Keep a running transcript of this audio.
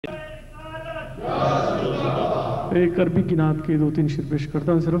एक अरबी की नात के 2-3 शेर पेश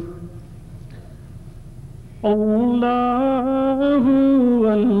करता हूँ सिर्फ। अल्लाहु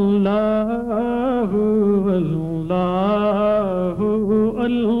अल्लाहु अल्लाहु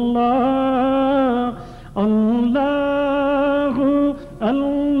अल्लाह अल्लाहु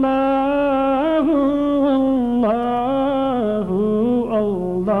अल्लाहु अल्लाहु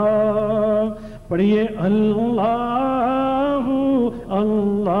अल्लाह। पढ़िए अल्लाहु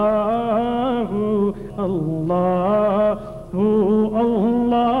अल्लाहु अल्लाहु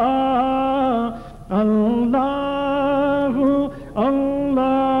अल्लाह अल्लाहु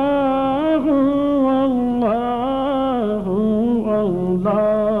अल्लाहु अल्लाहु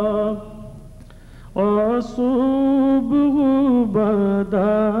अल्लाह। असुब्ह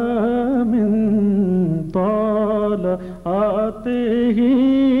बदा मिन तलअतिही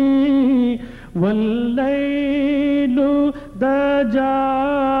वल्लैलु दजा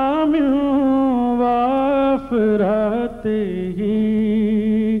मिन वफ़रतिही।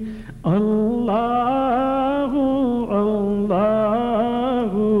 अल्लाहु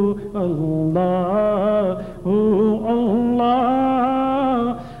अल्लाहु अल्लाहु अल्लाह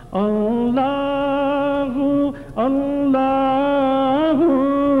अल्लाहु अल्लाहु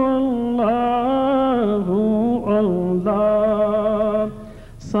अल्लाहु अल्लाह।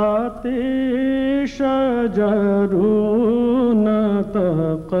 साते शजरून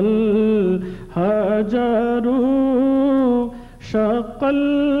तक़ल हजरू शक़ल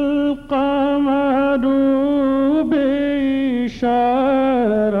क़मरू बिइशारतिही।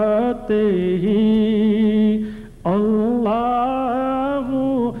 अल्लाहु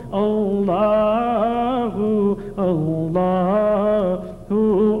अल्लाहु अल्लाहु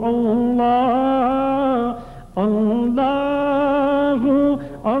अल्लाह अल्लाहु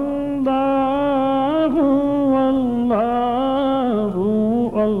अल्लाहु अल्लाहु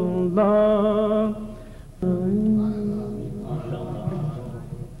अल्लाह।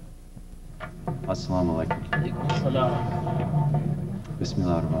 Assalamu alaikum.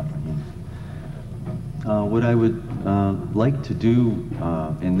 Bismillahirrahmanirrahim. What I would like to do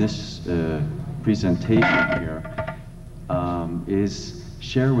in this presentation here is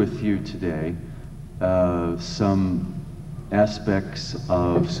share with you today some aspects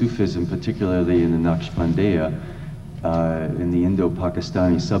of Sufism, particularly in the Naqshbandi, in the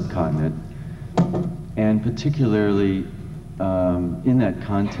Indo-Pakistani subcontinent, and particularly in that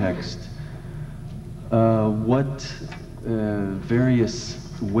context, what various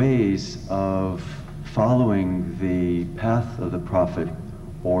ways of following the path of the Prophet,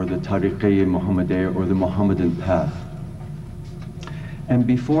 or the Tariqi Muhammadan, or the Muhammadan path. And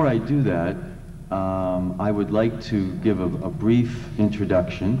before I do that, I would like to give a brief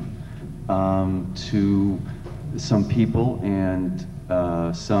introduction to some people and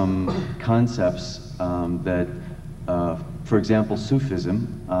some concepts that for example, Sufism,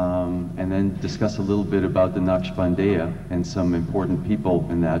 and then discuss a little bit about the Naqshbandi and some important people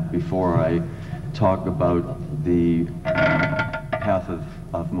in that before I talk about the path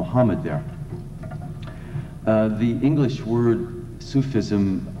of Muhammad there. The English word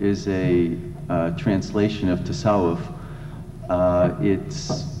Sufism is a translation of Tasawwuf. It's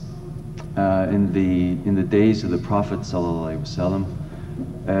in the days of the Prophet ﷺ,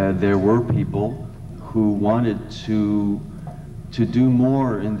 there were people who wanted to do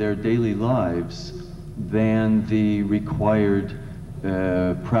more in their daily lives than the required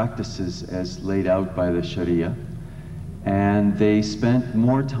practices as laid out by the Sharia. And they spent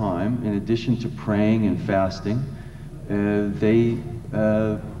more time, in addition to praying and fasting, they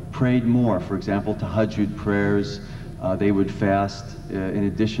prayed more. For example, tahajjud prayers, they would fast in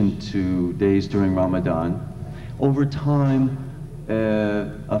addition to days during Ramadan. Over time,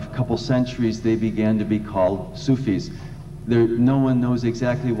 a couple centuries, they began to be called Sufis. No one knows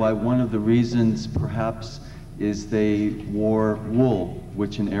exactly why. One of the reasons, perhaps, is they wore wool,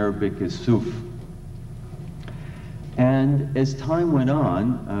 which in Arabic is suf. And as time went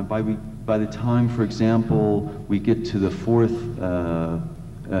on, by the time, for example, we get to the 4th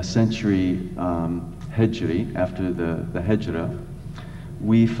century Hijri, after the Hijrah,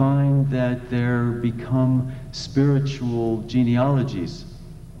 we find that there become spiritual genealogies,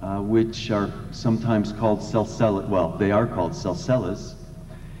 which are sometimes called silsilas, well, they are called silsilas,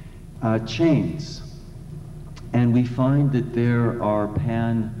 chains. And we find that there are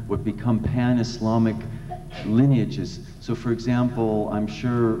what become pan-Islamic lineages. So for example, I'm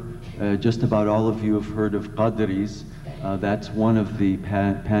sure just about all of you have heard of Qadris. That's one of the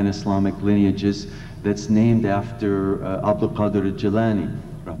pan-Islamic lineages that's named after Abdul Qadir al-Jilani,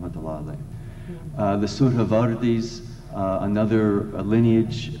 rahmatullah alayh. The Suhravardis another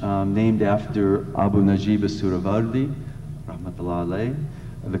lineage named after Abu Najib as-Surawardi, rahmatullah alayh,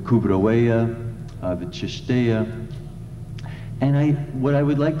 the Kubrawaya, the Chishtiya. And what I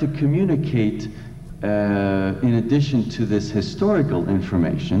would like to communicate, in addition to this historical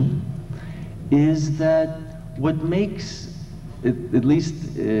information, is that what makes, at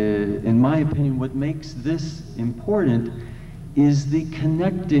least in my opinion, what makes this important is the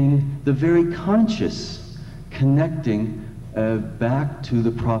connecting, the very conscious connecting back to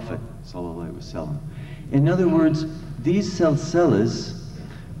the Prophet sallallahu alaihi wasallam. In other words, these silsilas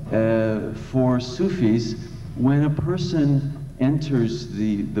for Sufis, when a person enters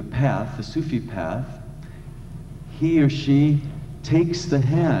the path, the Sufi path, he or she takes the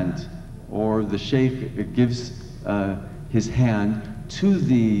hand, or the sheikh gives his hand to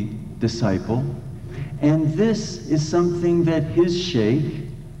the disciple, and this is something that his sheikh,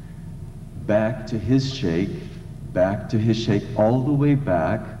 back to his sheikh, back to his sheikh, all the way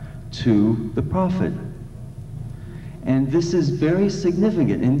back to the Prophet. And this is very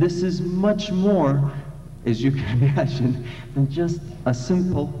significant, and this is much more, as you can imagine, than just a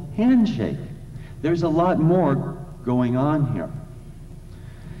simple handshake. There's a lot more going on here.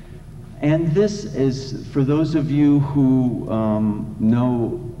 And this is, for those of you who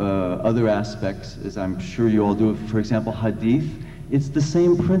know other aspects, as I'm sure you all do, for example, hadith, it's the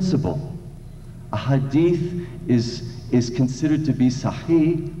same principle. A hadith is considered to be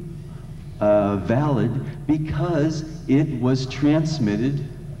sahih, valid, because it was transmitted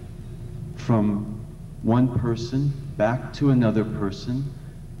from one person back to another person,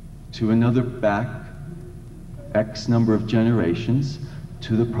 to another back X number of generations,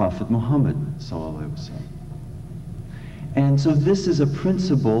 to the Prophet Muhammad sallallahu alaihi wasallam. And so this is a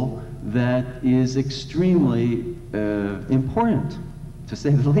principle that is extremely important, to say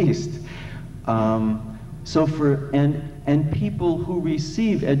the least. And people who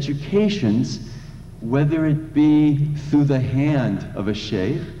receive educations, whether it be through the hand of a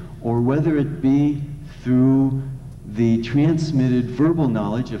sheikh, or whether it be through the transmitted verbal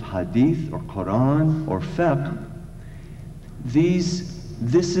knowledge of hadith or Quran or fiqh,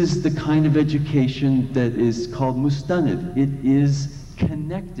 this is the kind of education that is called mustanid. It is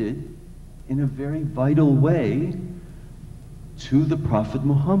connected in a very vital way to the Prophet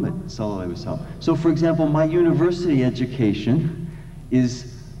Muhammad sallallahu alaihi wasallam. So, for example, my university education is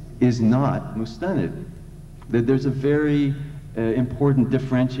not mustanid. There's a very important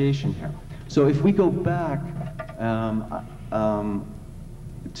differentiation here. So, if we go back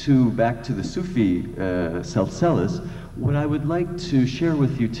to the Sufi silsilas, what I would like to share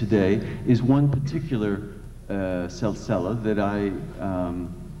with you today is one particular silsila that I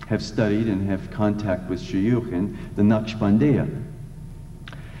have studied and have contact with shuyukh in, the Naqshbandiya.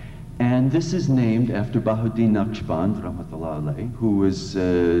 And this is named after Bahauddin Naqshband, rahmatullah alayh, who was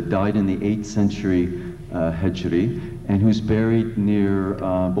died in the 8th century Hijri, and who's buried near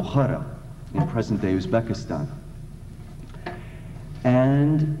Bukhara, in present-day Uzbekistan.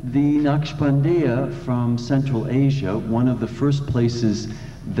 And the Naqshbandiya from Central Asia, one of the first places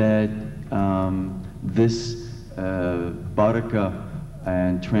that this barakah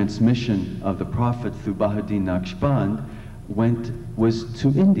and transmission of the Prophet through Bahauddin Naqshband was to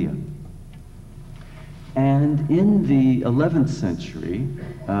India. And in the 11th century,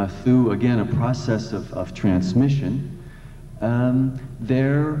 through again a process of transmission,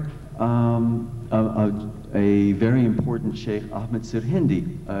 a very important Sheikh, Ahmad Sirhindi,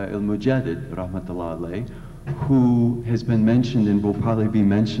 al-Mujaddid, rahmatullah alayh, who has been mentioned and will probably be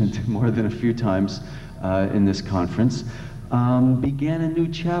mentioned more than a few times in this conference, began a new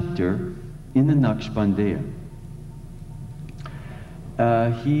chapter in the Naqshbandiya.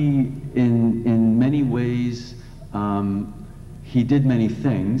 He, in many ways, he did many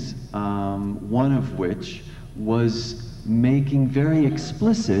things, one of which was making very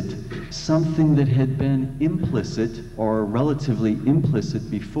explicit something that had been implicit or relatively implicit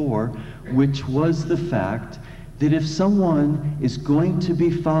before, which was the fact that if someone is going to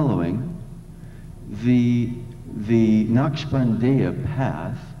be following the Naqshbandiya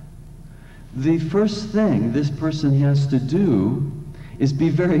path, the first thing this person has to do is be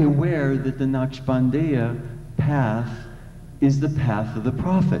very aware that the Naqshbandiya path is the path of the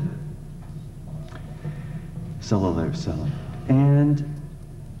Prophet sallallahu alaihi wasallam.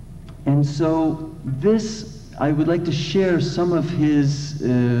 And so this, I would like to share some of his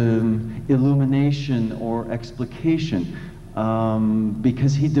illumination or explication,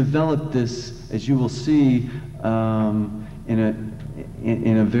 because he developed this, as you will see,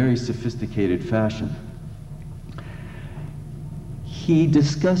 in a very sophisticated fashion. He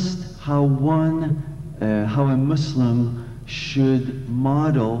discussed how one how a Muslim should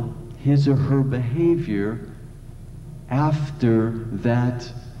model his or her behavior after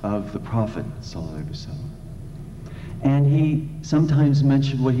that of the Prophet ﷺ. And he sometimes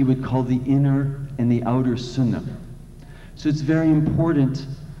mentioned what he would call the inner and the outer sunnah. So it's very important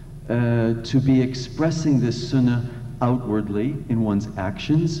to be expressing this sunnah outwardly in one's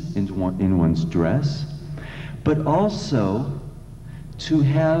actions, in one's dress, but also to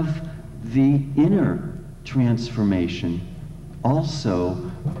have the inner transformation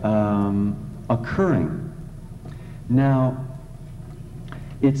also occurring. Now,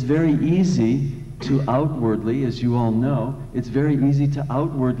 it's very easy to outwardly, as you all know, it's very easy to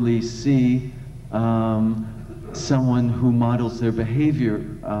outwardly see someone who models their behavior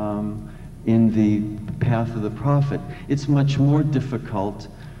in the path of the Prophet. It's much more difficult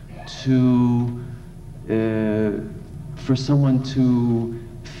to, for someone to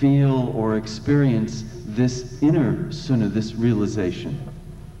feel or experience this inner sunnah, this realization.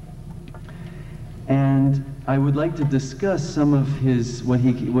 And I would like to discuss some of his, what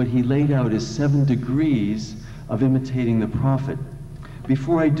he laid out as 7 degrees of imitating the Prophet.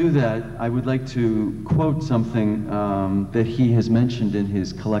 Before I do that, I would like to quote something that he has mentioned in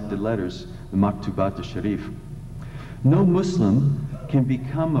his collected letters, the Maktubat al-Sharif. No Muslim can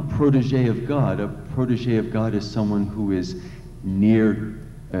become a protege of God. A protege of God is someone who is near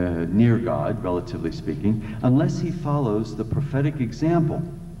God, relatively speaking, unless he follows the prophetic example.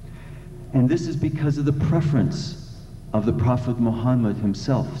 And this is because of the preference of the Prophet Muhammad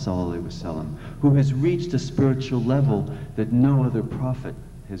himself, ﷺ, who has reached a spiritual level that no other prophet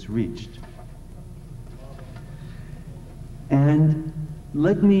has reached. And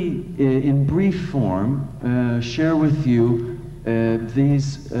let me, in brief form, share with you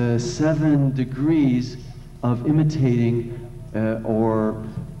these 7 degrees of imitating or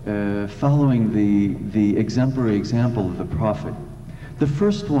following the exemplary example of the Prophet. The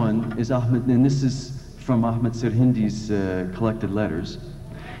first one is Ahmad, and this is from Ahmad Sirhindi's collected letters,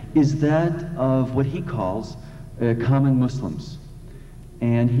 is that of what he calls common Muslims.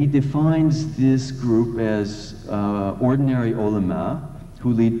 And he defines this group as ordinary ulama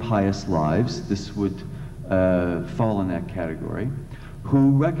who lead pious lives. This would fall in that category,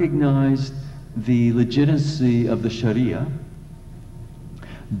 who recognized the legitimacy of the Sharia,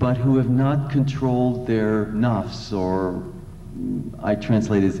 but who have not controlled their nafs, or I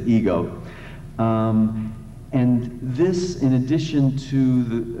translate as ego. And this, in addition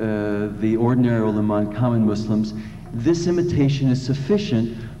to the ordinary ulama and common Muslims, this imitation is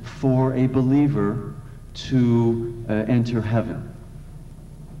sufficient for a believer to enter heaven.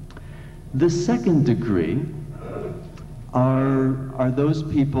 The second degree are those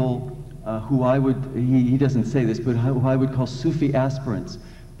people who I would, he doesn't say this, but who I would call Sufi aspirants,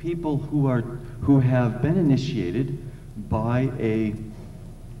 people who have been initiated by a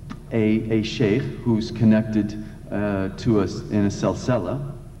sheikh who's connected to us in a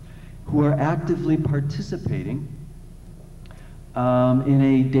salsala, who are actively participating in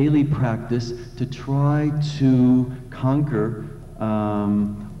a daily practice to try to conquer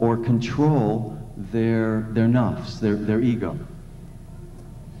or control their nafs, their ego.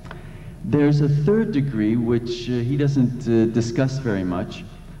 There's a third degree which he doesn't discuss very much.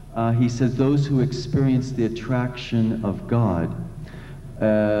 He says those who experience the attraction of God.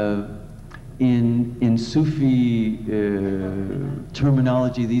 In Sufi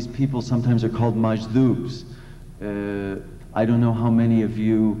terminology, these people sometimes are called majdoubs. I don't know how many of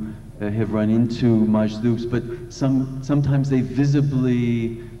you have run into majdoubs, but sometimes they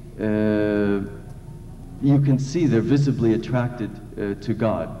visibly, you can see they're visibly attracted to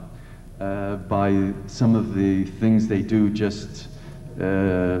God by some of the things they do just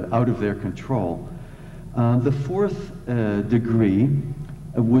out of their control. The fourth degree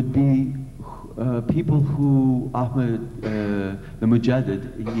would be people who Ahmad, the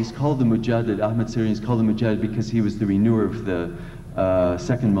Mujaddid, he's called the Mujaddid, Ahmad Sirhin is called the Mujaddid because he was the renewer of the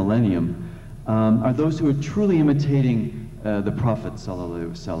second millennium, are those who are truly imitating the Prophet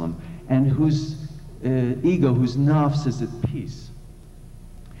ﷺ, and whose ego, whose nafs is at peace.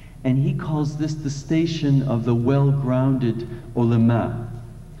 And he calls this the station of the well-grounded ulama,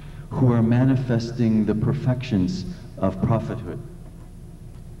 who are manifesting the perfections of prophethood.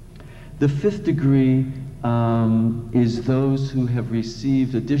 The fifth degree is those who have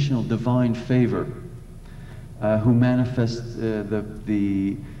received additional divine favor, who manifest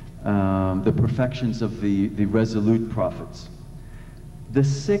the perfections of the resolute prophets. The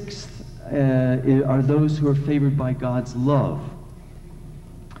sixth are those who are favored by God's love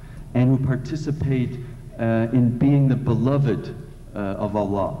and who participate in being the beloved of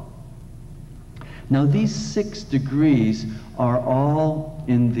Allah. Now these 6 degrees are all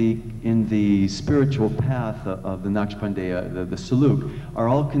in the spiritual path of the Naqshbandi, the Suluk, are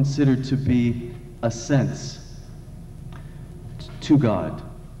all considered to be ascents to God.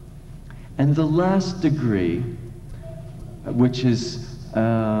 And the last degree, which is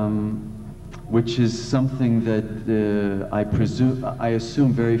something that I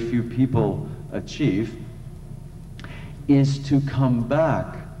assume very few people achieve, is to come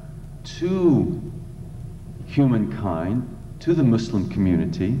back to humankind, to the Muslim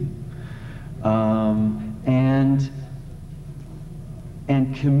community, and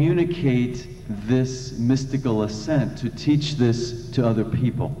communicate this mystical ascent, to teach this to other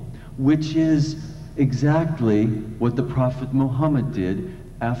people, which is exactly what the Prophet Muhammad did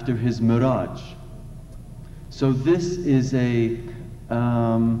after his Miraj. So this is these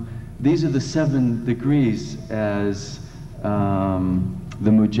are the 7 degrees as the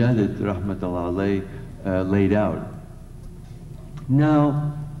Mujaddid, rahmatullah alayh, laid out.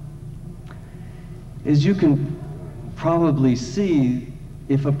 Now, as you can probably see,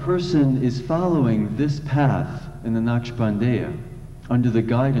 if a person is following this path in the Naqshbandiya under the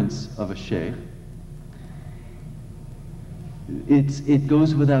guidance of a sheikh, it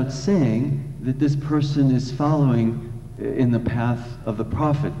goes without saying that this person is following in the path of the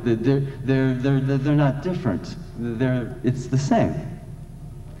Prophet. They're not different. It's the same.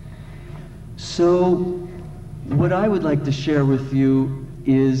 So what I would like to share with you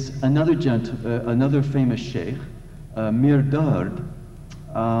is another famous sheikh, Mir Dard,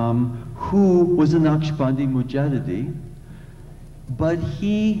 who was a Naqshbandi Mujaddidi, but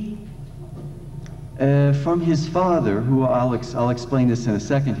he, from his father, who I'll explain this in a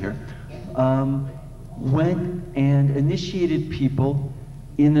second here, went and initiated people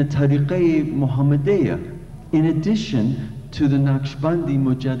in the Tariqah Muhammadiyya, in addition to the Naqshbandi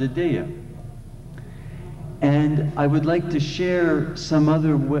Mujaddidiyya. And I would like to share some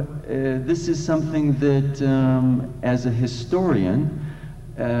other, this is something that, as a historian,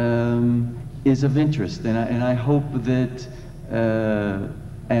 is of interest, and I hope that,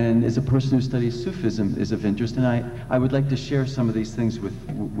 and as a person who studies Sufism, is of interest, and I would like to share some of these things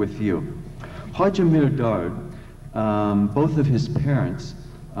with you. Hajj Mir Dard, both of his parents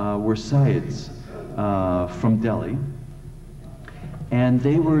were Sayyids from Delhi, and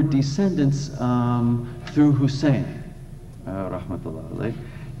they were descendants through Hussein, rahmatullah alayh,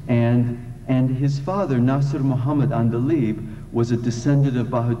 and his father, Nasir Muhammad Andalib, was a descendant of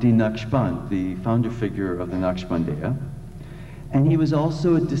Bahuddin Naqshband, the founder figure of the Naqshbandiya, and he was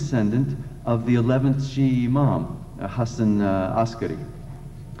also a descendant of the 11th Shi'i Imam, Hassan Askari.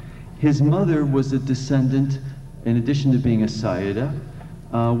 His mother was a descendant, in addition to being a Sayyida,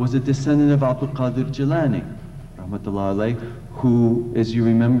 was a descendant of Abdul Qadir Jilani, rahmatullah alayh, who, as you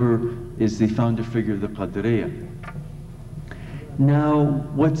remember, is the founder figure of the Qadiriyya. Now,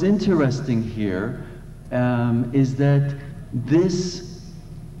 what's interesting here is that this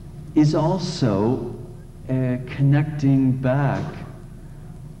is also connecting back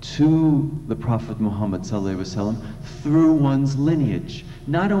to the Prophet Muhammad ﷺ through one's lineage.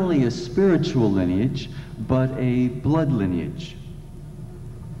 Not only a spiritual lineage, but a blood lineage.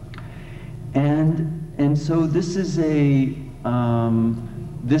 And so this is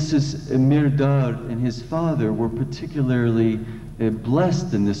Mir Dard and his father were particularly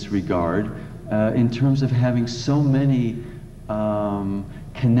blessed in this regard, in terms of having so many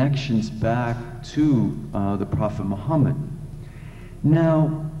connections back to the Prophet Muhammad.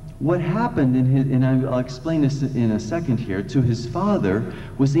 Now, what happened and I'll explain this in a second here, to his father,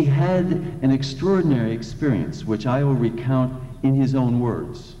 was he had an extraordinary experience, which I will recount in his own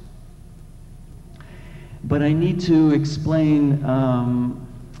words. But I need to explain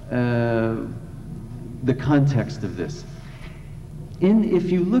the context of this.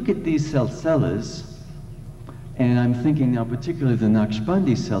 If you look at these silsilas, and I'm thinking now particularly the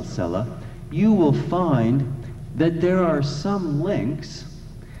Naqshbandi silsila, you will find that there are some links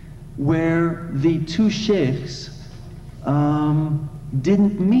where the two sheikhs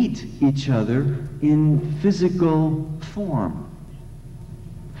didn't meet each other in physical form.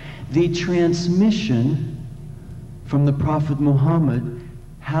 The transmission from the Prophet Muhammad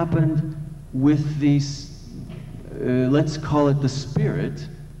happened with these, let's call it the spirit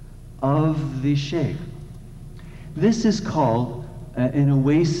of the sheikh. This is called an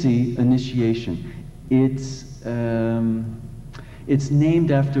Uwaisi initiation. It's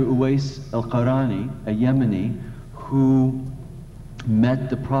named after Uwais al-Qarani, a Yemeni, who met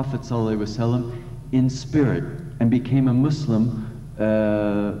the Prophet ﷺ in spirit and became a Muslim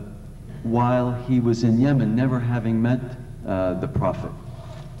while he was in Yemen, never having met the Prophet.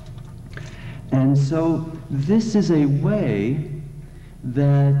 And so this is a way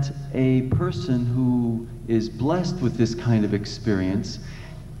that a person who is blessed with this kind of experience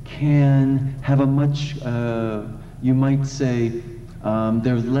can have a much, you might say,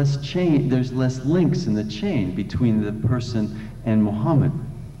 there's less links in the chain between the person and Muhammad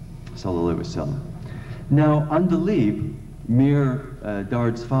sallallahu alaihi wasallam. Now, Andalib, Mir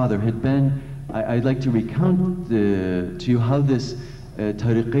Dard's father, had been, I'd like to recount to you how this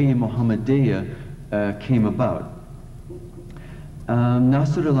Tariqi Muhammadiyya came about.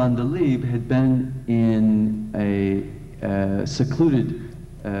 Nasr al-Andalib had been in a seclusion.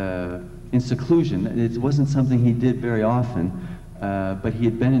 It wasn't something he did very often, but he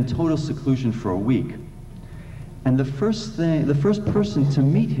had been in total seclusion for a week. And the first person to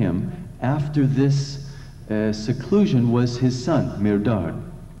meet him after this seclusion was his son, Mir Dard.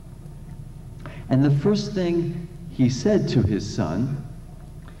 And the first thing he said to his son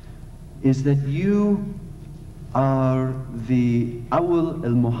is that you are the Awal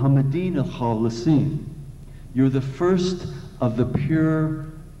al-Muhammadin al-Khalisin. You're the first of the pure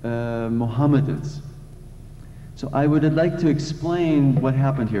Muhammadans. So I would like to explain what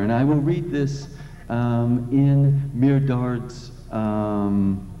happened here, and I will read this in Mir Dard's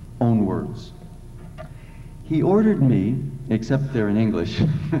own words. He ordered me, except they're in English,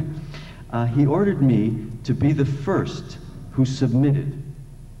 he ordered me to be the first who submitted,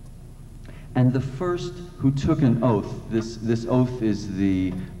 and the first who took an oath. This oath is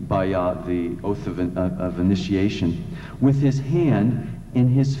the bayat, the oath of initiation, with his hand in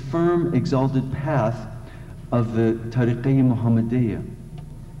his firm, exalted path of the Tariqi Muhammadiyya.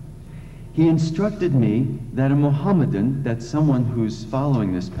 He instructed me that a Muhammadan, that's someone who's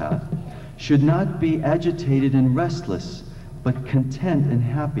following this path, should not be agitated and restless, but content and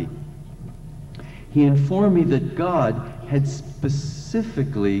happy. He informed me that God had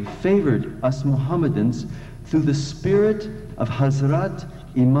specifically favored us Muhammadans through the spirit of Hazrat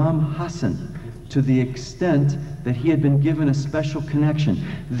Imam Hassan, to the extent that he had been given a special connection.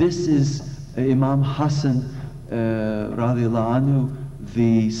 This is Imam Hassan radiallahu anhu,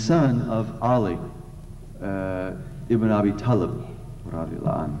 the son of Ali ibn Abi Talib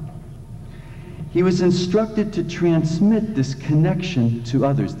radiallahu anhu. He was instructed to transmit this connection to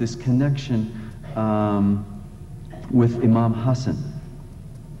others, this connection with Imam Hassan.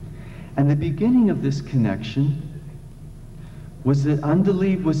 And the beginning of this connection was that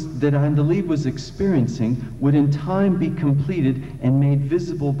Andalib was experiencing would in time be completed and made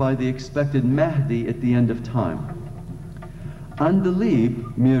visible by the expected Mahdi at the end of time.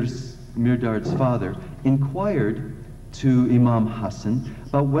 Andalib, Mir Dard's father, inquired to Imam Hassan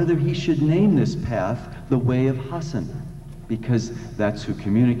about whether he should name this path the Way of Hassan, because that's who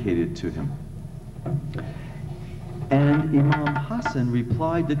communicated to him. And Imam Hassan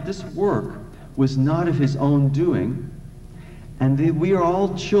replied that this work was not of his own doing, and that we are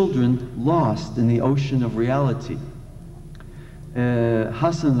all children lost in the ocean of reality.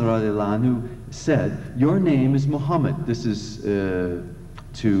 Hassan radiallahu anhu said, your name is Muhammad. This is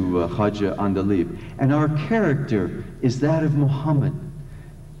to Khaja Andalib. And our character is that of Muhammad.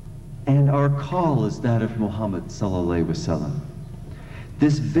 And our call is that of Muhammad sallallahu alaihi wasallam.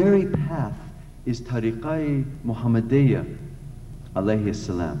 This very path is Tariqai Muhammadiyya alayhi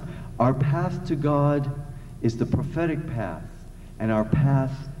salam. Our path to God is the prophetic path, and our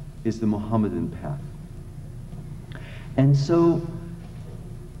path is the Muhammadan path. And so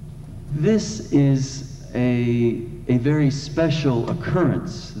this is a very special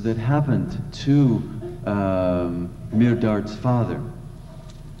occurrence that happened to Mir Dard's father.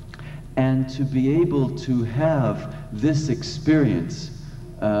 And to be able to have this experience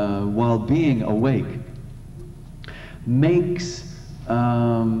while being awake makes,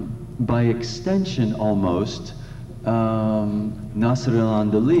 by extension almost, Nasr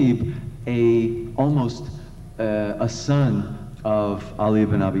al-Andalib almost a son of Ali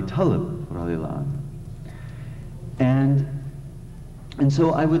ibn Abi Talib radiallahu anhu. And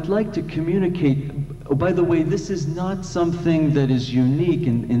so I would like to communicate, oh, by the way, this is not something that is unique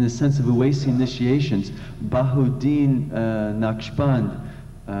in the sense of Uwaisi initiations. Bahuddin Naqshbandi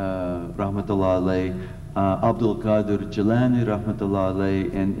rahmatullah alayh, Abdul Qadir Jilani rahmatullah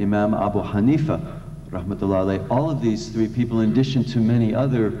alayh, and Imam Abu Hanifa rahmatullah alayh, all of these three people, in addition to many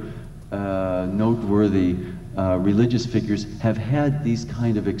other noteworthy religious figures, have had these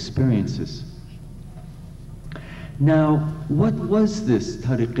kind of experiences. Now, what was this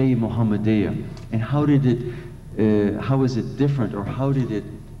Tariqi Muhammadiyya, and how is it different, or how did it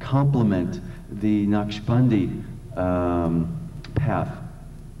complement the Naqshbandi path?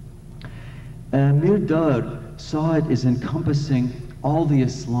 Mir Dard saw it as encompassing all the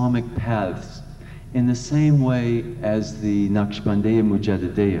Islamic paths in the same way as the Naqshbandi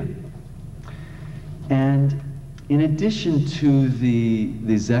Mujaddidiyya. And in addition to the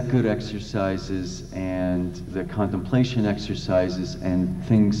zikr exercises and the contemplation exercises and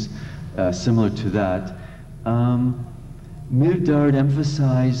things similar to that, Mirdad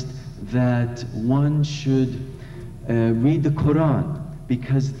emphasized that one should read the Quran,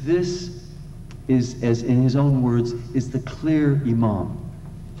 because this is, as in his own words, is the clear Imam.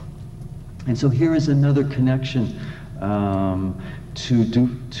 And so here is another connection to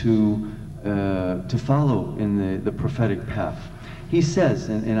follow in the prophetic path. He says,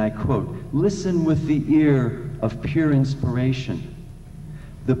 and I quote, "Listen with the ear of pure inspiration.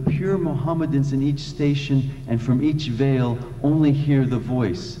 The pure Muhammadans in each station and from each veil only hear the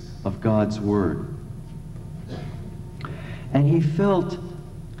voice of God's word." And he felt,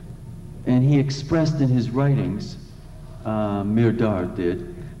 and he expressed in his writings, Mirdad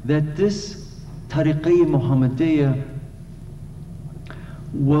did, that this Tariqi Muhammadiyya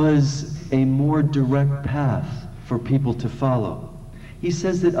was a more direct path for people to follow. He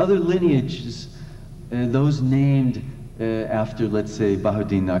says that other lineages, those named after, let's say,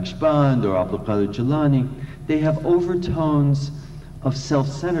 Bahauddin Naqshband or Abdul Jilani, they have overtones of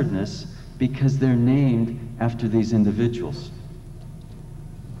self-centeredness because they're named after these individuals.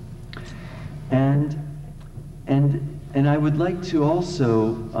 And I would like to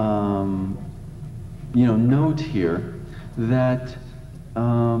also, note here that,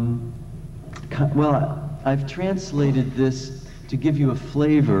 well, I've translated this to give you a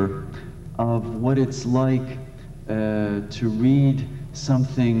flavor of what it's like to read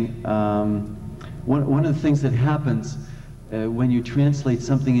something. One of the things that happens when you translate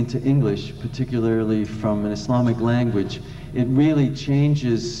something into English, particularly from an Islamic language, it really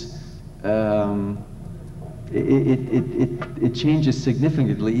changes. It changes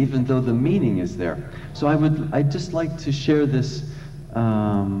significantly, even though the meaning is there. So I'd just like to share this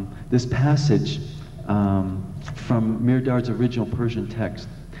this passage from Mirdad's original Persian text,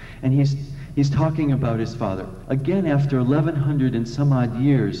 and he's talking about his father. Again, after 1100 and some odd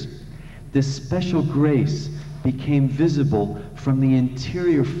years, this special grace became visible from the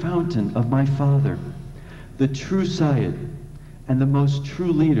interior fountain of my father, the true Sayyid and the most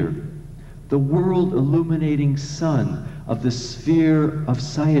true leader, the world-illuminating sun of the sphere of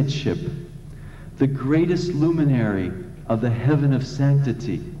Sayyidship, the greatest luminary of the heaven of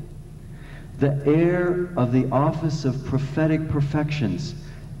sanctity, the heir of the office of prophetic perfections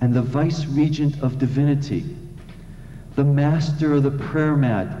and the vice-regent of divinity, the master of the prayer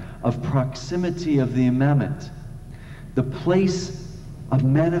mat of proximity of the imamate, the place of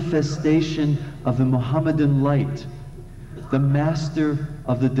manifestation of the Muhammadan light, the master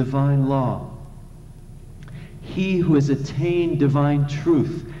of the divine law, he who has attained divine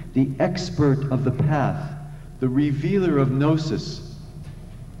truth, the expert of the path, the revealer of gnosis,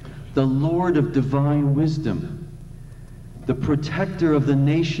 the Lord of divine wisdom, the protector of the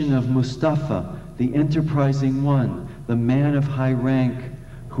nation of Mustafa, the enterprising one, the man of high rank,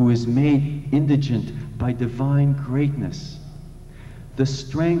 who is made indigent by divine greatness, the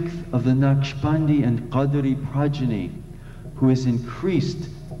strength of the Naqshbandi and Qadri progeny, who has increased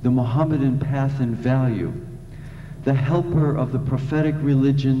the Muhammadan path in value, the helper of the prophetic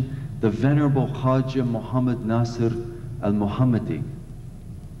religion, the venerable Khaja Muhammad Nasir al-Muhammadi.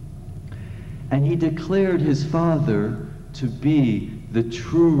 And he declared his father to be the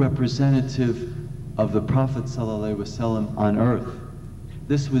true representative of the Prophet ﷺ on earth.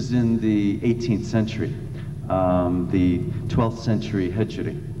 This was in the 18th century, the 12th century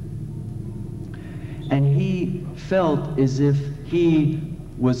Hijri. And he felt as if he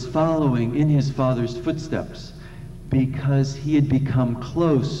was following in his father's footsteps because he had become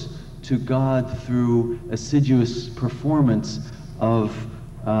close to God through assiduous performance of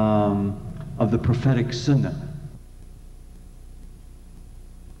the prophetic sunnah.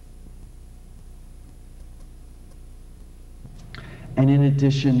 And in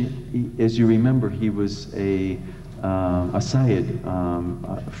addition, as you remember, he was a Sayyid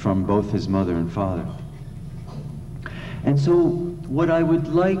from both his mother and father. And so what I would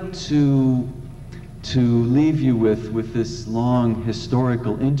like to leave you with this long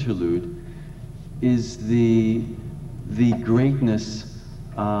historical interlude is the greatness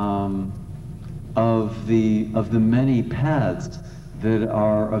of the many paths that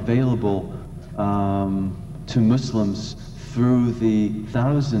are available to Muslims through the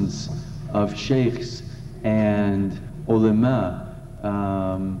thousands of sheikhs and ulama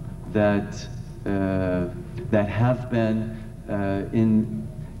that have been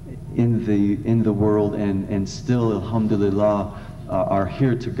in the world and still, alhamdulillah, are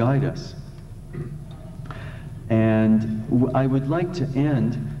here to guide us. And I would like to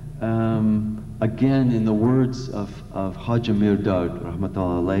end again in the words of Hajj Amir Dard,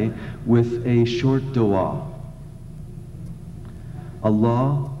 rahmatullah alayh, with a short dua.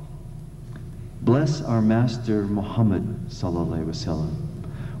 Allah, bless our Master Muhammad sallallahu alaihi wasallam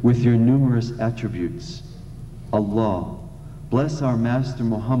with your numerous attributes. Allah, bless our Master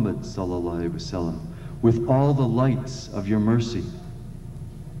Muhammad sallallahu alaihi wasallam with all the lights of your mercy.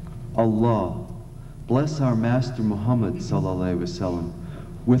 Allah, bless our Master Muhammad sallallahu alaihi wasallam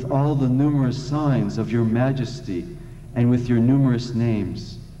with all the numerous signs of your majesty and with your numerous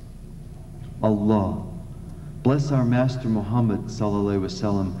names. Allah, bless our Master Muhammad sallallahu alaihi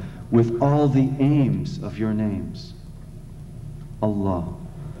wasallam with all the aims of your names. Allah,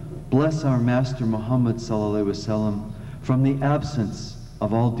 bless our Master Muhammad sallallahu alaihi wasallam from the absence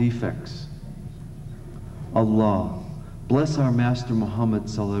of all defects. Allah, bless our Master Muhammad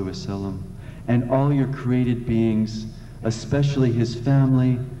sallallahu alaihi wasallam and all your created beings, especially his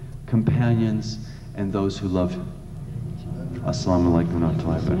family, companions, and those who love him. Assalamu alaikum wa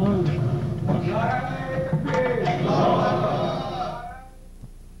rahmatullahi wa barakatuh.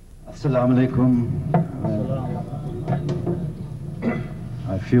 Assalamu alaikum.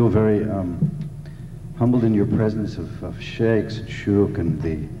 I feel very humbled in your presence of sheikhs and shuyukh and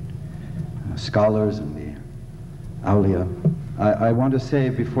the scholars and the awliya. I want to say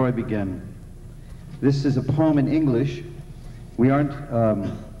before I begin, this is a poem in English. We aren't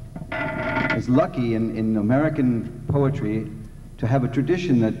as lucky in American poetry to have a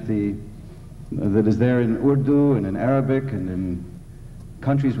tradition that is there in Urdu and in Arabic and in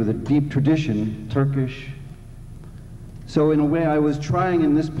countries with a deep tradition, Turkish. So in a way I was trying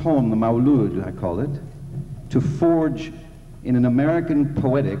in this poem, the Mawlid I call it, to forge in an American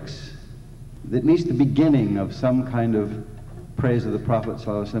poetics at least the beginning of some kind of praise of the Prophet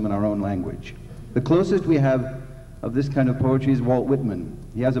ﷺ in our own language. The closest we have of this kind of poetry is Walt Whitman.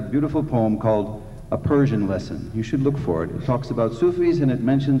 He has a beautiful poem called A Persian Lesson. You should look for it. It talks about Sufis and it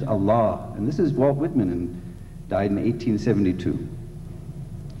mentions Allah. And this is Walt Whitman, and died in 1872.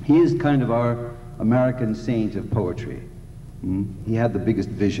 He is kind of our American saint of poetry. He had the biggest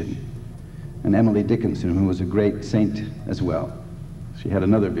vision. And Emily Dickinson, who was a great saint as well. She had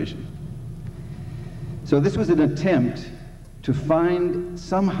another vision. So this was an attempt to find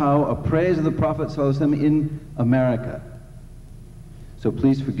somehow a praise of the Prophet ﷺ in America. So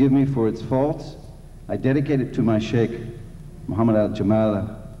please forgive me for its faults. I dedicate it to my Sheikh Muhammad al-Jamal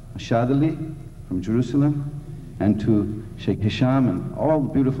al-Shadili from Jerusalem, and to Sheikh Hisham and all the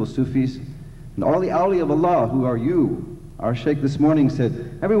beautiful Sufis, and all the awliya of Allah who are you. Our Sheikh this morning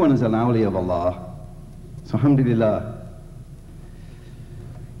said, everyone is an awliya of Allah. So alhamdulillah.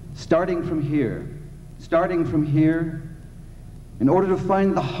 Starting from here, in order to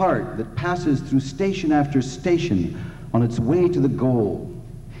find the heart that passes through station after station on its way to the goal,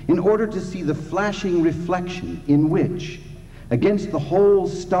 in order to see the flashing reflection in which, against the whole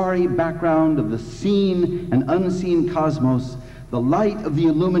starry background of the seen and unseen cosmos, the light of the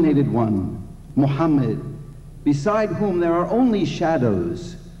illuminated one, Muhammad, beside whom there are only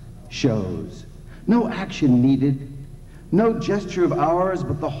shadows, shows. No action needed, no gesture of ours,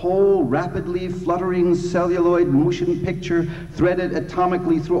 but the whole rapidly fluttering celluloid motion picture threaded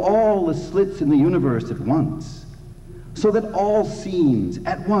atomically through all the slits in the universe at once, so that all scenes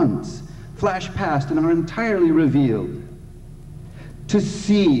at once flash past and are entirely revealed. To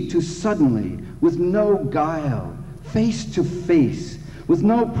see, to suddenly, with no guile, face to face, with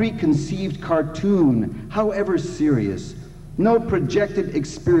no preconceived cartoon, however serious, no projected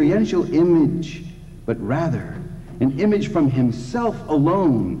experiential image, but rather an image from himself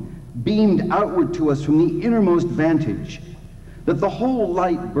alone, beamed outward to us from the innermost vantage, that the whole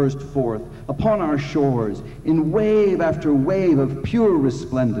light burst forth upon our shores in wave after wave of pure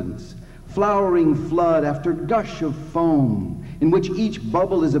resplendence, flowering flood after gush of foam, in which each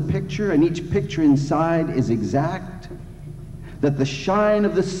bubble is a picture and each picture inside is exact, that the shine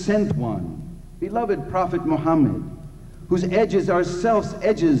of the sent one, beloved Prophet Muhammad, whose edges are self's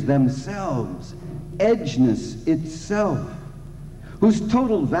edges themselves, edgeness itself, whose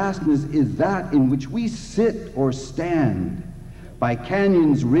total vastness is that in which we sit or stand, by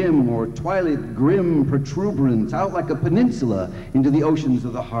canyon's rim or twilight grim protuberance out like a peninsula into the oceans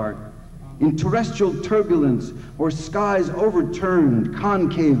of the heart, in terrestrial turbulence or skies overturned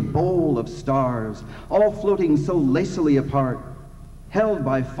concave bowl of stars, all floating so lacily apart, held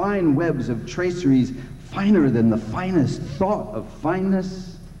by fine webs of traceries finer than the finest thought of fineness.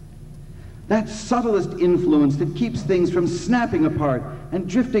 That subtlest influence that keeps things from snapping apart and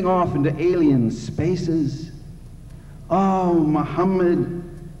drifting off into alien spaces. Oh, Muhammad,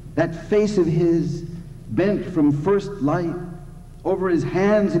 that face of his, bent from first light, over his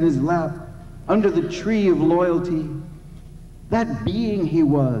hands in his lap, under the tree of loyalty. That being he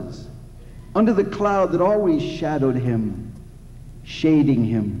was, under the cloud that always shadowed him, shading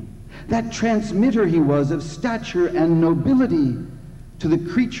him. That transmitter he was of stature and nobility to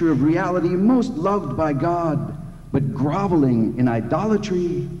the creature of reality most loved by God, but groveling in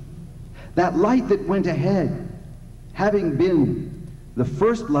idolatry. That light that went ahead, having been the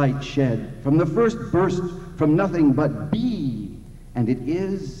first light shed from the first burst from nothing but be, and it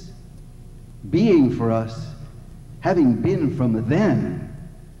is being for us, having been from then,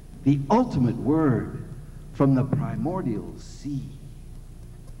 the ultimate word from the primordial sea.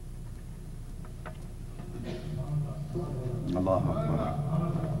 Allahu Akbar.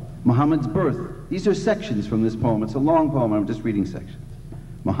 Muhammad's birth. These are sections from this poem. It's a long poem. I'm just reading sections.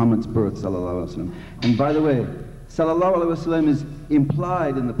 Muhammad's birth, sallallahu alaihi wasallam. And by the way, sallallahu alaihi wasallam is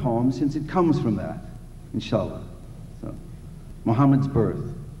implied in the poem since it comes from that, inshallah. So, Muhammad's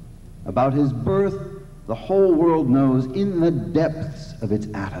birth. About his birth, the whole world knows in the depths of its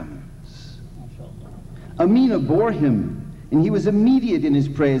atoms. Amina bore him, and he was immediate in his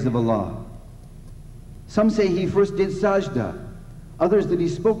praise of Allah. Some say he first did sajda, others that he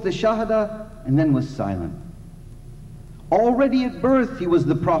spoke the shahada and then was silent. Already at birth he was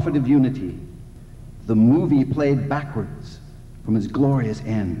the prophet of unity. The movie played backwards from his glorious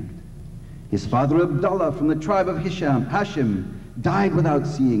end. His father Abdullah from the tribe of Hashim died without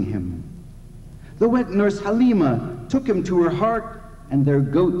seeing him. The wet nurse Halima took him to her heart, and their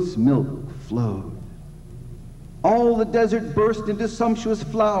goat's milk flowed. All the desert burst into sumptuous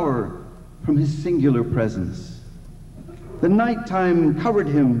flower from his singular presence. The nighttime covered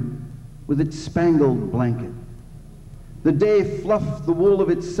him with its spangled blanket. The day fluffed the wool of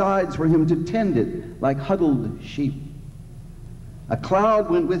its sides for him to tend it like huddled sheep. A cloud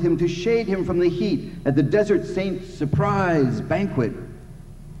went with him to shade him from the heat at the desert saint's surprise banquet.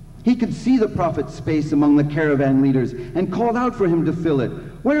 He could see the prophet's space among the caravan leaders and called out for him to fill it.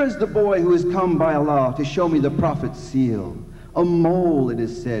 Where is the boy who has come by Allah to show me the prophet's seal? A mole, it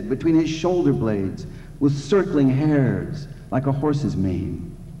is said, between his shoulder blades with circling hairs like a horse's mane.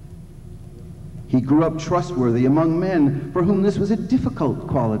 He grew up trustworthy among men for whom this was a difficult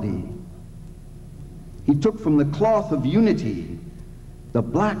quality. He took from the cloth of unity the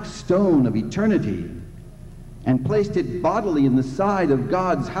black stone of eternity and placed it bodily in the side of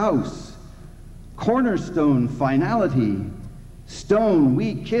God's house. Cornerstone finality, stone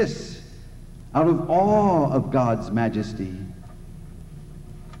we kiss out of awe of God's majesty.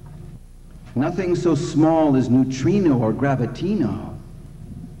 Nothing so small as neutrino or gravitino.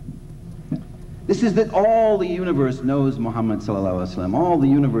 This is that all the universe knows Muhammad sallallahu alaihi wasallam. All the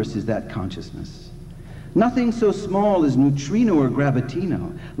universe is that consciousness. Nothing so small as neutrino or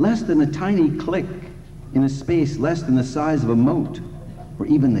gravitino, less than a tiny click in a space less than the size of a mote, or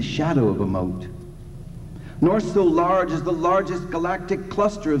even the shadow of a mote. Nor so large as the largest galactic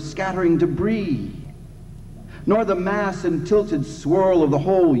cluster of scattering debris, nor the mass and tilted swirl of the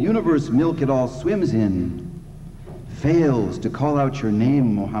whole universe milk it all swims in, fails to call out your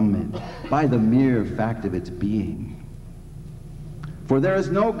name, Muhammad, by the mere fact of its being. For there is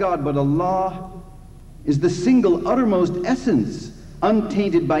no God but Allah, is the single uttermost essence,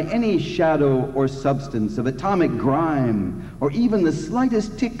 untainted by any shadow or substance of atomic grime, or even the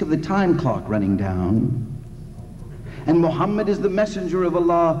slightest tick of the time clock running down. And Muhammad is the messenger of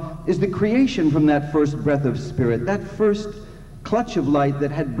Allah, is the creation from that first breath of spirit, that first clutch of light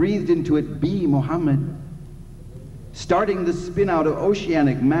that had breathed into it, be Muhammad, starting the spin out of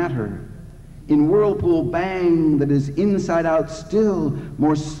oceanic matter, in whirlpool bang that is inside out still,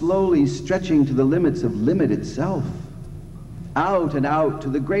 more slowly stretching to the limits of limit itself. Out and out to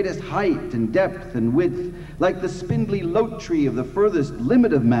the greatest height and depth and width, like the spindly lote tree of the furthest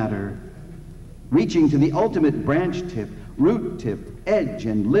limit of matter, reaching to the ultimate branch tip, root tip, edge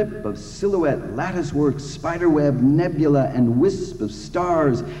and lip of silhouette, latticework, spiderweb, nebula, and wisp of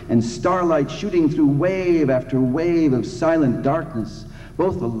stars and starlight shooting through wave after wave of silent darkness,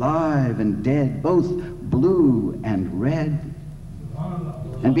 both alive and dead, both blue and red.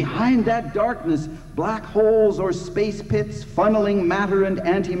 And behind that darkness, black holes or space pits funneling matter and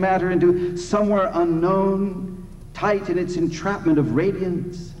antimatter into somewhere unknown, tight in its entrapment of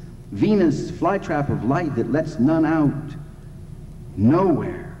radiance, Venus' flytrap of light that lets none out.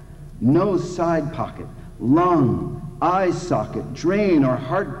 Nowhere, no side pocket, lung, eye socket, drain or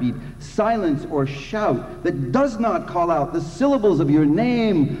heartbeat, silence or shout that does not call out the syllables of your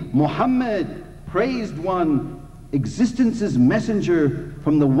name, Muhammad, praised one, existence's messenger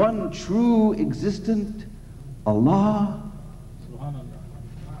from the one true existent, Allah.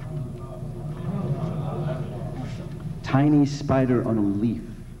 tiny spider on a leaf.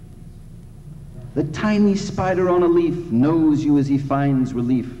 The tiny spider on a leaf knows you as he finds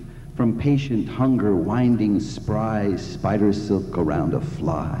relief from patient hunger winding spry spider silk around a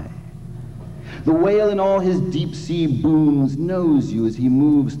fly. The whale in all his deep sea booms knows you as he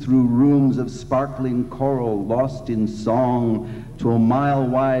moves through rooms of sparkling coral lost in song to a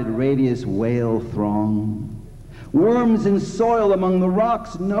mile-wide radius whale throng. Worms in soil among the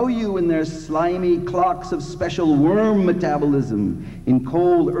rocks know you in their slimy clocks of special worm metabolism in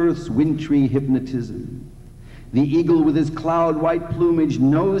cold earth's wintry hypnotism. The eagle with his cloud-white plumage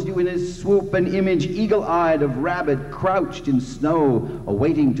knows you in his swoop and image eagle-eyed of rabbit crouched in snow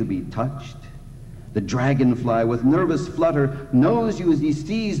awaiting to be touched. The dragonfly with nervous flutter knows you as he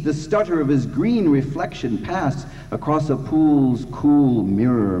sees the stutter of his green reflection pass across a pool's cool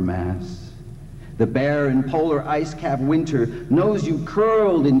mirror mass. The bear in polar ice-cap winter knows you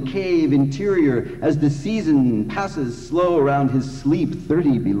curled in cave interior as the season passes slow around his sleep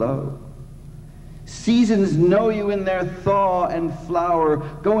 30 below. Seasons know you in their thaw and flower,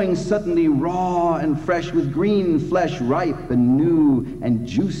 going suddenly raw and fresh with green flesh ripe and new and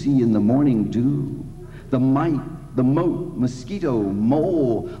juicy in the morning dew. The mite, the mote, mosquito,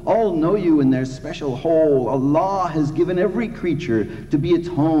 mole, all know you in their special hole. Allah has given every creature to be its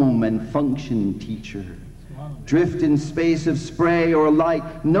home and function teacher. Drift in space of spray or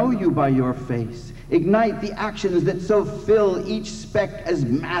light, know you by your face. Ignite the actions that so fill each speck as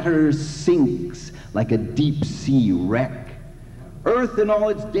matter sinks like a deep sea wreck. Earth in all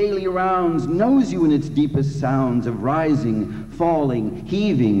its daily rounds knows you in its deepest sounds of rising, falling,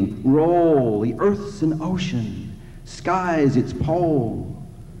 heaving, roll. The earth's an ocean, sky's its pole.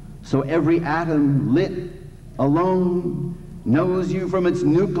 So every atom lit, alone, knows you from its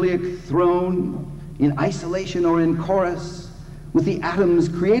nucleic throne, in isolation or in chorus, with the atoms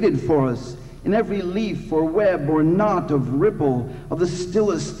created for us, in every leaf or web or knot of ripple of the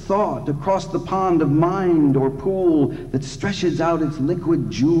stillest thought across the pond of mind or pool that stretches out its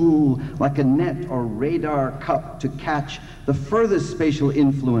liquid jewel like a net or radar cup to catch the furthest spatial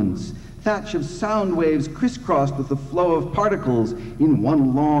influence, thatch of sound waves crisscrossed with the flow of particles in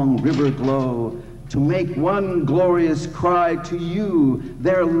one long river glow, to make one glorious cry to you,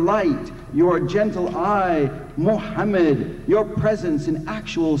 their light, your gentle eye, Muhammad, your presence in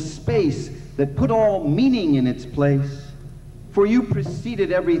actual space that put all meaning in its place. For you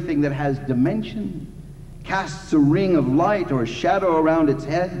preceded everything that has dimension, casts a ring of light or shadow around its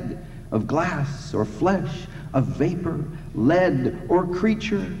head, of glass or flesh, of vapor, lead or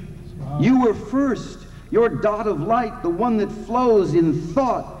creature. You were first, your dot of light, the one that flows in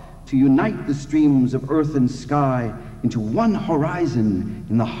thought to unite the streams of earth and sky into one horizon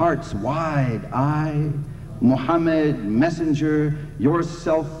in the heart's wide eye. Muhammad, messenger, your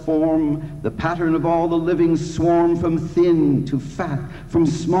self-form, the pattern of all the living swarm, from thin to fat, from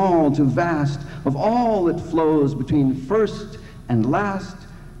small to vast, of all that flows between first and last,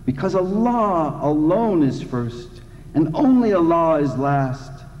 because Allah alone is first, and only Allah is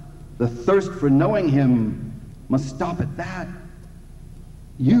last. The thirst for knowing Him must stop at that.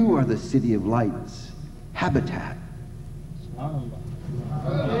 You are the city of lights, habitat.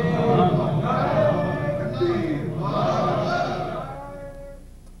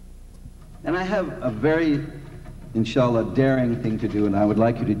 And I have a very, inshallah, daring thing to do, and I would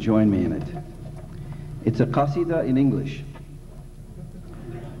like you to join me in it. It's a qasida in English.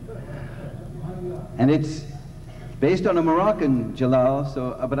 And it's based on a Moroccan jalal,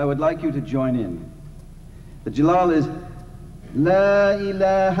 but I would like you to join in. The jalal is La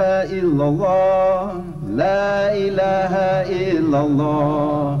ilaha illallah, La ilaha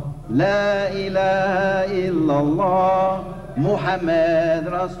illallah, La ilaha illallah, Muhammad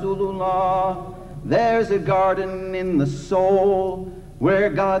Rasulullah. There's a garden in the soul where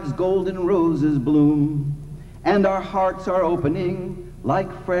God's golden roses bloom, and our hearts are opening like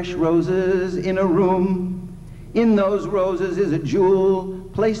fresh roses in a room. In those roses is a jewel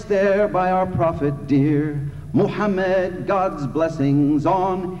placed there by our prophet dear, Muhammad, God's blessings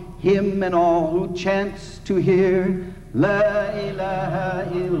on him and all who chance to hear. La ilaha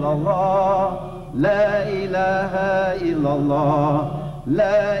illallah, La ilaha illallah,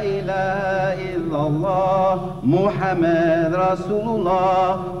 La ilaha illallah, Muhammad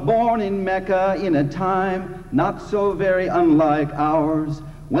Rasulullah. Born in Mecca in a time not so very unlike ours,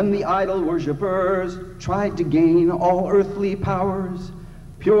 when the idol worshippers tried to gain all earthly powers.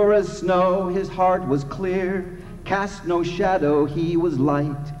 Pure as snow, his heart was clear, cast no shadow, he was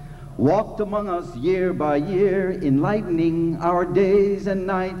light, walked among us year by year, enlightening our days and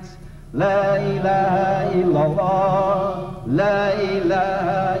nights. La ilaha illallah, la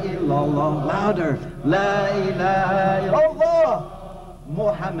ilaha illallah. Louder. La ilaha illallah.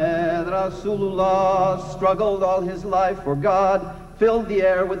 Muhammad Rasulullah struggled all his life for God, filled the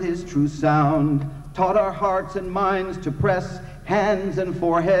air with his true sound, taught our hearts and minds to press hands and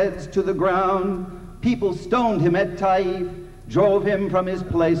foreheads to the ground. People stoned him at Taif, drove him from his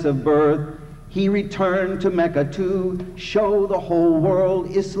place of birth. He returned to Mecca to show the whole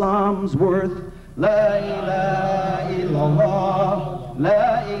world Islam's worth. La ilaha illallah,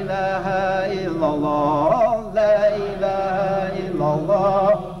 la ilaha illallah, la ilaha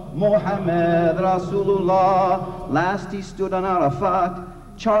illallah, Muhammad Rasulullah. Last he stood on Arafat,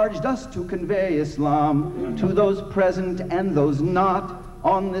 charged us to convey Islam to those present and those not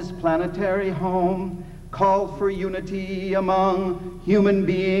on this planetary home. Called for unity among human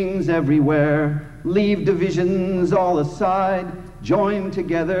beings everywhere. Leave divisions all aside, join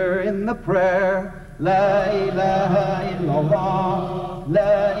together in the prayer. La ilaha illallah,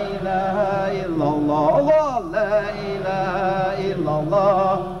 la ilaha illallah, Allah, la ilaha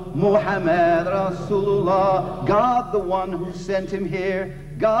illallah, Muhammad Rasulullah. God the one who sent him here,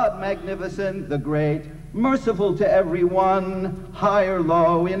 God magnificent, the great, merciful to everyone, high or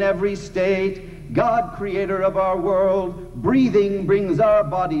low in every state. God, creator of our world, breathing brings our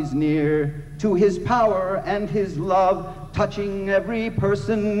bodies near to his power and his love, touching every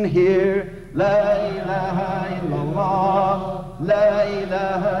person here. La ilaha illallah, la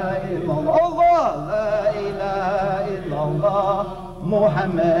ilaha illallah, Allah, la ilaha illallah,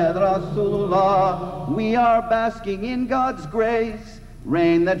 Muhammad Rasulullah. We are basking in God's grace,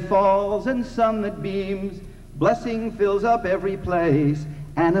 rain that falls and sun that beams, blessing fills up every place,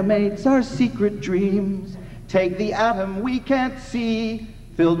 animates our secret dreams. Take the atom we can't see,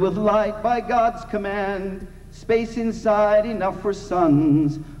 filled with light by God's command, space inside enough for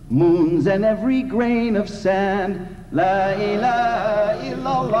suns, moons, and every grain of sand. La ilaha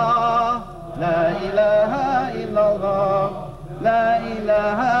illallah, la ilaha illallah, la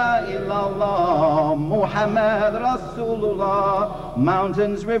ilaha illallah, Muhammad Rasulullah.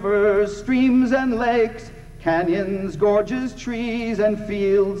 Mountains, rivers, streams, and lakes, canyons, gorges, trees, and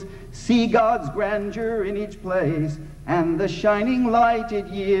fields, see God's grandeur in each place, and the shining light it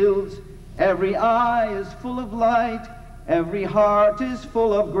yields. Every eye is full of light, every heart is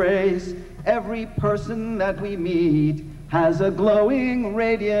full of grace, every person that we meet has a glowing,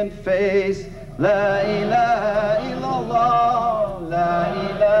 radiant face. La ilaha illallah, la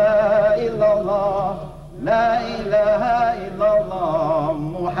ilaha illallah, la ilaha illallah,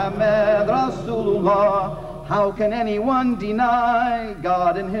 Muhammad Rasulullah. How can anyone deny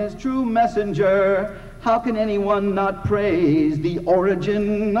God and his true messenger? How can anyone not praise the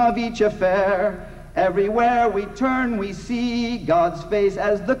origin of each affair? Everywhere we turn we see God's face,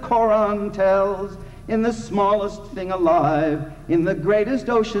 as the Quran tells, in the smallest thing alive, in the greatest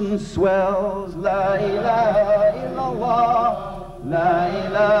ocean swells. La ilaha illallah, la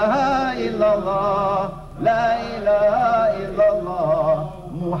ilaha illallah, la ilaha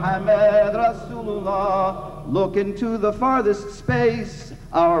illallah, Muhammad Rasulullah. Look into the farthest space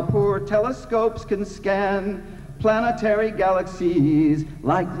our poor telescopes can scan, planetary galaxies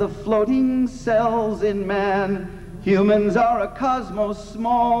like the floating cells in man. Humans are a cosmos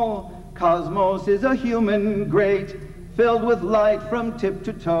small, cosmos is a human great, filled with light from tip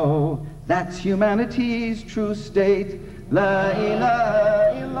to toe. That's humanity's true state. La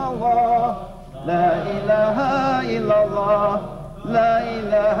ilaha illallah, la ilaha illallah, la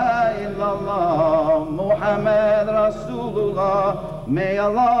ilaha illallah, Muhammad Rasulullah. May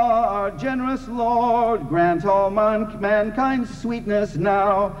Allah, our generous Lord, grant all mankind sweetness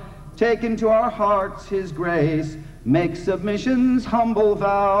now. Take into our hearts his grace, make submission's humble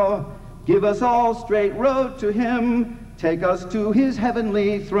vow. Give us all straight road to him, take us to his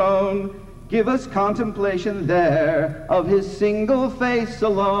heavenly throne. Give us contemplation there of his single face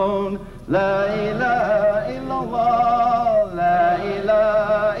alone. La ilaha illallah, la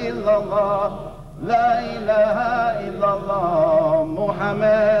ilaha illallah, la ilaha illallah,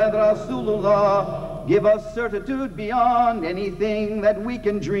 Muhammad Rasulullah. Give us certitude beyond anything that we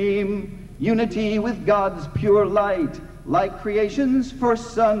can dream, unity with God's pure light, like creation's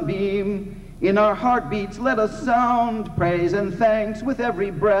first sunbeam. In our heartbeats let us sound praise and thanks with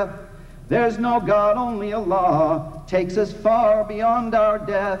every breath. There's no God, only Allah, takes us far beyond our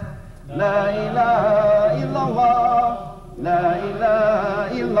death. La ilaha illallah, la ilaha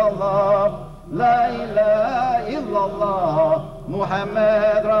illallah, la ilaha illallah,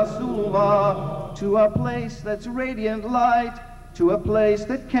 Muhammad Rasulullah. To a place that's radiant light, to a place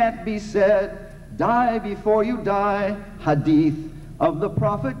that can't be said. Die before you die, hadith of the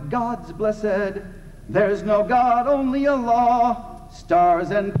Prophet, God's blessed. There's no God, only Allah,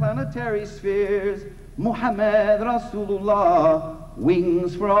 stars and planetary spheres. Muhammad Rasulullah,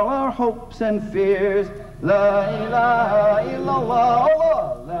 wings for all our hopes and fears. La ilaha illallah,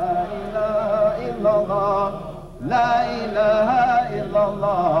 Allah, la ilaha illallah. La ilaha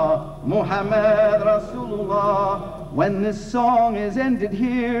illallah, Muhammad Rasulullah. When this song is ended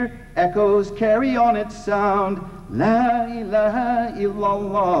here, echoes carry on its sound. La ilaha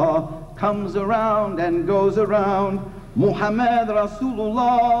illallah comes around and goes around. Muhammad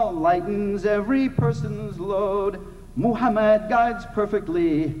Rasulullah lightens every person's load. Muhammad guides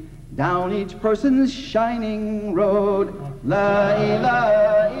perfectly down each person's shining road. La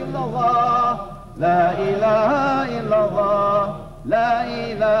ilaha illallah. La ilaha illallah, la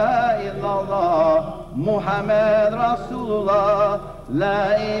ilaha illallah, Muhammad Rasulullah.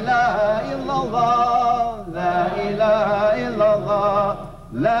 La ilaha illallah, la ilaha illallah,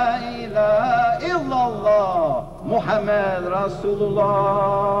 la ilaha illallah, Muhammad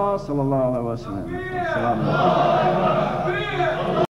Rasulullah. Sallallahu alaihi wasallam.